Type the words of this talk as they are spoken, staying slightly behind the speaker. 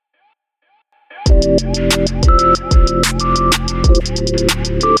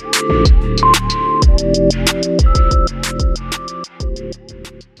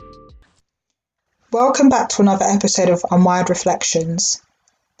Welcome back to another episode of Unwired Reflections.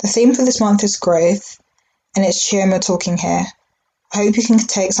 The theme for this month is growth, and it's Chioma talking here. I hope you can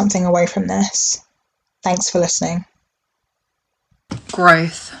take something away from this. Thanks for listening.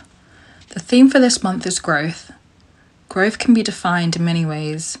 Growth. The theme for this month is growth. Growth can be defined in many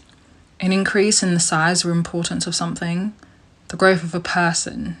ways. An increase in the size or importance of something, the growth of a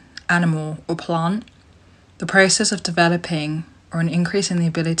person, animal, or plant, the process of developing or an increase in the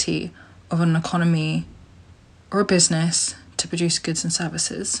ability of an economy or a business to produce goods and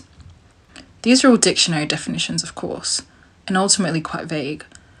services. These are all dictionary definitions, of course, and ultimately quite vague.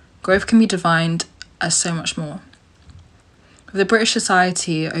 Growth can be defined as so much more. With the British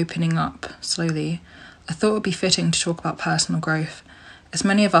society opening up slowly, I thought it would be fitting to talk about personal growth, as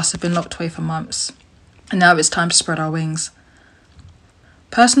many of us have been locked away for months, and now it's time to spread our wings.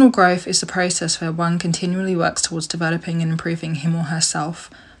 Personal growth is the process where one continually works towards developing and improving him or herself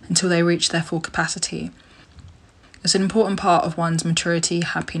until they reach their full capacity. It's an important part of one's maturity,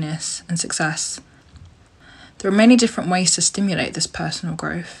 happiness, and success. There are many different ways to stimulate this personal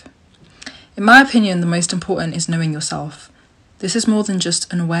growth. In my opinion, the most important is knowing yourself. This is more than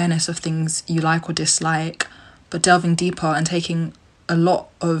just an awareness of things you like or dislike, but delving deeper and taking a lot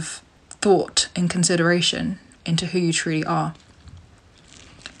of thought and consideration into who you truly are.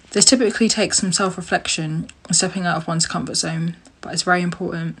 This typically takes some self-reflection and stepping out of one's comfort zone, but it's very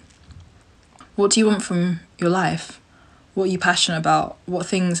important. What do you want from your life? What are you passionate about? What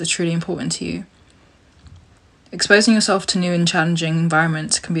things are truly important to you? Exposing yourself to new and challenging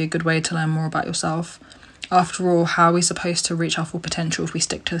environments can be a good way to learn more about yourself. After all, how are we supposed to reach our full potential if we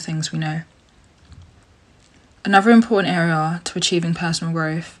stick to the things we know? Another important area to achieving personal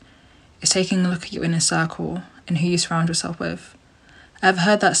growth is taking a look at your inner circle and who you surround yourself with. Ever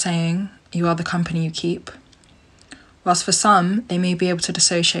heard that saying, you are the company you keep? Whilst for some, they may be able to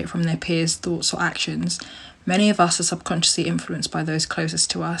dissociate from their peers' thoughts or actions, many of us are subconsciously influenced by those closest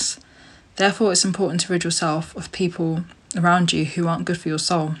to us. Therefore, it's important to rid yourself of people around you who aren't good for your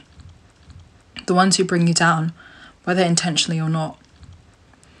soul. The ones who bring you down, whether intentionally or not.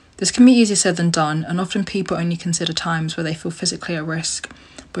 This can be easier said than done, and often people only consider times where they feel physically at risk,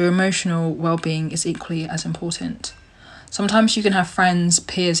 but your emotional well-being is equally as important. Sometimes you can have friends,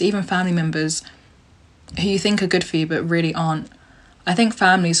 peers, even family members who you think are good for you but really aren't. I think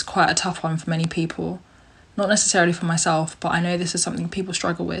family is quite a tough one for many people. Not necessarily for myself, but I know this is something people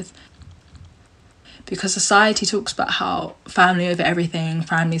struggle with. Because society talks about how family over everything,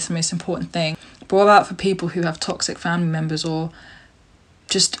 family is the most important thing. But what about for people who have toxic family members or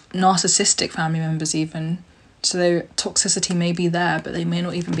just narcissistic family members even? So the toxicity may be there, but they may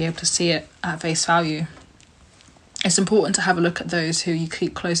not even be able to see it at face value. It's important to have a look at those who you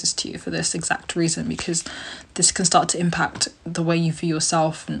keep closest to you for this exact reason, because this can start to impact the way you view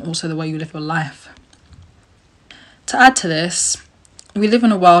yourself and also the way you live your life. To add to this, we live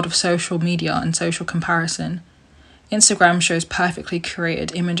in a world of social media and social comparison. Instagram shows perfectly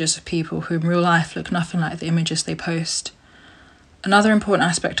curated images of people who in real life look nothing like the images they post. Another important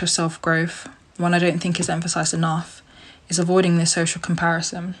aspect of self-growth, one I don't think is emphasised enough, is avoiding this social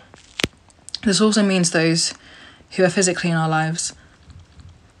comparison. This also means those who are physically in our lives.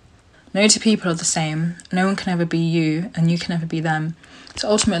 No two people are the same. No one can ever be you, and you can never be them. So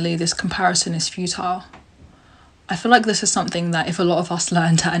ultimately, this comparison is futile. I feel like this is something that if a lot of us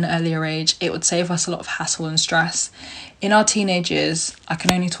learned at an earlier age, it would save us a lot of hassle and stress. In our teenage years, I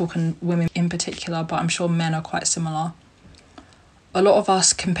can only talk on women in particular, but I'm sure men are quite similar. A lot of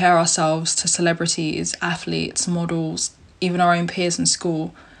us compare ourselves to celebrities, athletes, models, even our own peers in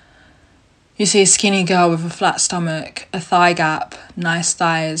school. You see a skinny girl with a flat stomach, a thigh gap, nice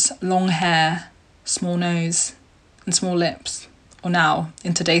thighs, long hair, small nose, and small lips. Or now,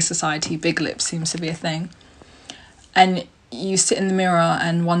 in today's society, big lips seems to be a thing. And you sit in the mirror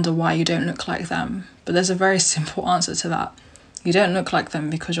and wonder why you don't look like them. But there's a very simple answer to that. You don't look like them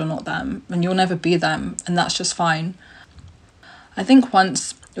because you're not them, and you'll never be them, and that's just fine. I think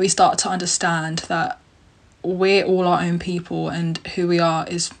once we start to understand that we're all our own people and who we are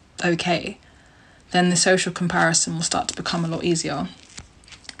is okay, then the social comparison will start to become a lot easier.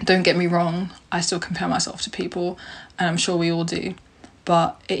 Don't get me wrong, I still compare myself to people, and I'm sure we all do.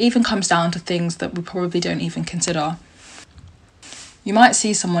 But it even comes down to things that we probably don't even consider. You might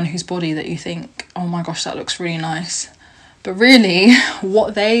see someone whose body that you think, oh my gosh, that looks really nice. But really,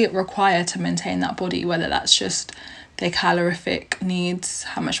 what they require to maintain that body, whether that's just their calorific needs,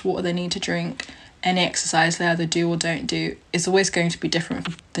 how much water they need to drink, any exercise they either do or don't do, is always going to be different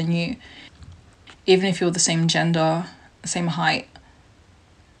than you. Even if you're the same gender, the same height,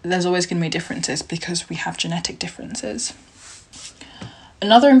 there's always going to be differences because we have genetic differences.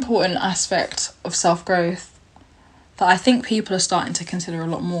 Another important aspect of self-growth that I think people are starting to consider a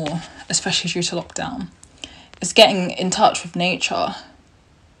lot more, especially due to lockdown, is getting in touch with nature.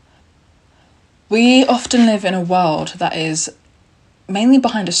 We often live in a world that is mainly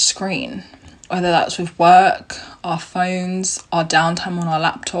behind a screen, whether that's with work, our phones, our downtime on our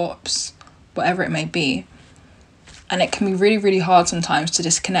laptops, whatever it may be. And it can be really, really hard sometimes to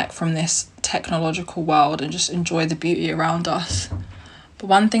disconnect from this technological world and just enjoy the beauty around us. But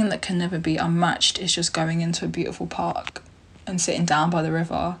one thing that can never be unmatched is just going into a beautiful park and sitting down by the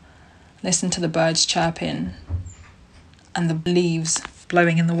river, listen to the birds chirping and the leaves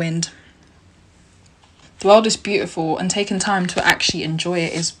blowing in the wind. The world is beautiful, and taking time to actually enjoy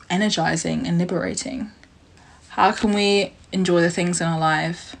it is energizing and liberating. How can we enjoy the things in our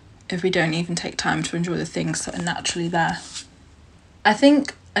life if we don't even take time to enjoy the things that are naturally there? I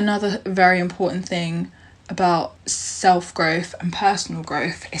think another very important thing about self-growth and personal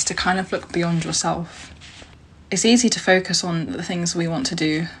growth is to kind of look beyond yourself. It's easy to focus on the things we want to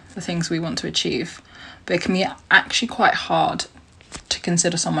do, the things we want to achieve, but it can be actually quite hard to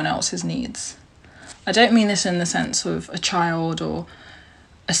consider someone else's needs. I don't mean this in the sense of a child or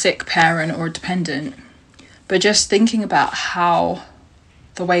a sick parent or a dependent, but just thinking about how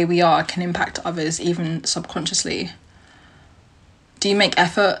the way we are can impact others, even subconsciously. Do you make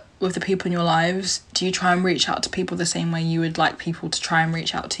effort with the people in your lives? Do you try and reach out to people the same way you would like people to try and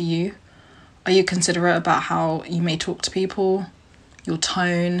reach out to you? Are you considerate about how you may talk to people, your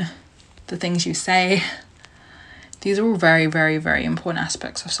tone, the things you say? These are all very, very, very important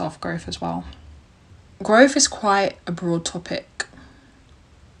aspects of self-growth as well. Growth is quite a broad topic.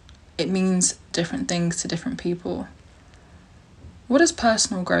 It means different things to different people. What does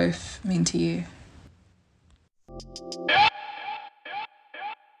personal growth mean to you?